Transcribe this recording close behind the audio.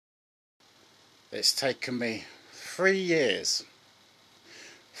It's taken me 3 years.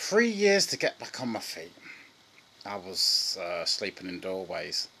 3 years to get back on my feet. I was sleeping in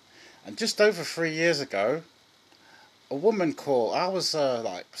doorways. And just over 3 years ago, a woman called, I was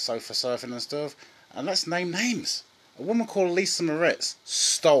like sofa surfing and stuff, and let's name names. A woman called Lisa Moritz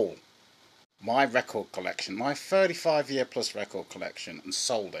stole my record collection, my 35-year plus record collection, and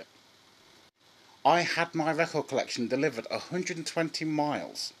sold it. I had my record collection delivered 120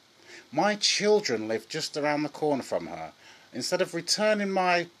 miles. My children live just around the corner from her. Instead of returning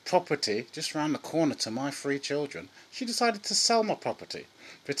my property just around the corner to my 3 children, she decided to sell my property,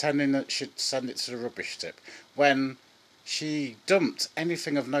 pretending that she'd send it to the rubbish tip, when she dumped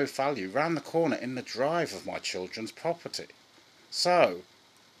anything of no value round the corner in the drive of my children's property. So,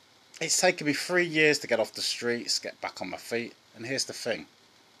 it's taken me 3 years to get off the streets, get back on my feet, and here's the thing.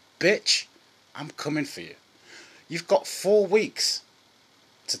 Bitch, I'm coming for you. You've got 4 weeks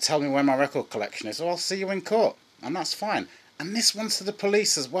to tell me where my record collection is, or I'll see you in court, and that's fine. And this one's to the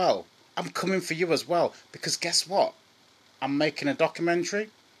police as well. I'm coming for you as well, because guess what? I'm making a documentary.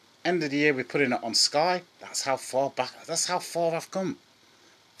 End of the year we're putting it on Sky. That's how far I've come.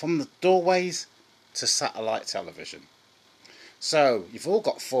 From the doorways to satellite television. So, you've all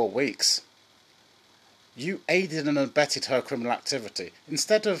got 4 weeks. You aided and abetted her criminal activity.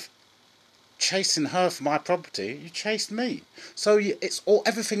 Instead of chasing her for my property, you chased me. So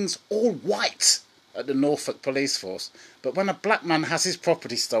everything's all white at the Norfolk Police Force. But when a black man has his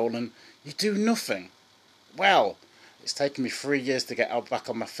property stolen, you do nothing. Well, it's taken me 3 years to get back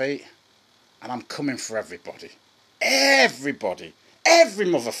on my feet, and I'm coming for everybody. Everybody. Every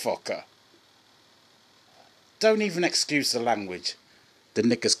motherfucker. Don't even excuse the language. The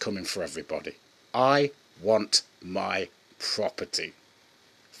nigger's coming for everybody. I want my property.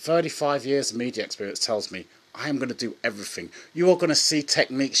 35 years of media experience tells me I am going to do everything. You are going to see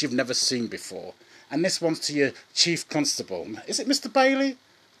techniques you've never seen before. And this one's to your chief constable. Is it Mr. Bailey?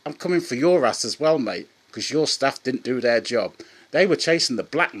 I'm coming for your ass as well, mate, because your staff didn't do their job. They were chasing the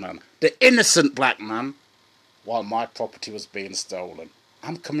black man, the innocent black man, while my property was being stolen.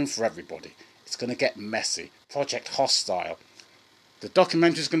 I'm coming for everybody. It's going to get messy. Project Hostile. The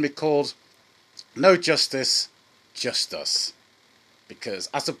documentary is going to be called No Justice, Just Us. Because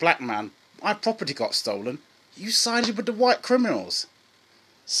as a black man, my property got stolen. You sided with the white criminals.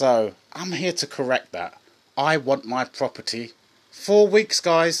 So, I'm here to correct that. I want my property. 4 weeks,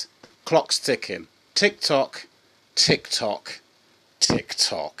 guys. Clock's ticking. Tick-tock, tick-tock,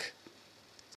 tick-tock.